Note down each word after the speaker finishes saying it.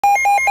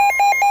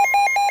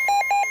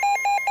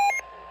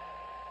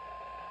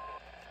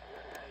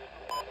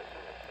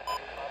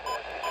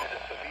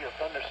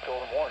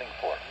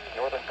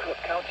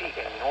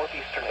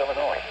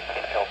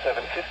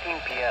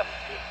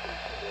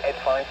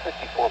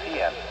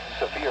p.m.,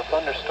 severe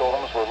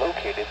thunderstorms were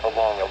located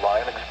along a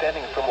line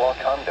extending from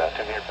Wakanda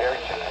to near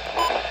Barrington,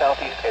 moving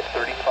southeast at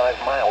 35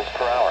 miles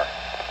per hour.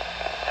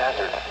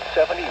 Hazard,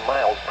 70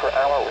 miles per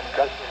hour with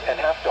gusts and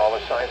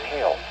half-dollar-size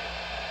hail.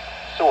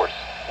 Source,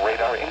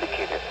 radar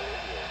indicated.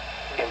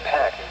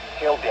 Impact,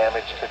 hail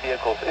damage to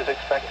vehicles is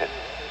expected.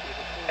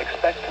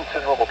 Expect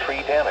considerable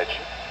tree damage.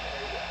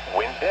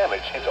 Wind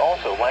damage is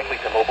also likely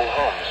to mobile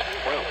homes,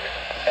 roofs,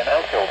 and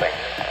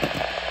outbuildings.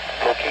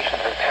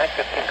 Locations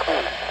impacted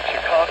include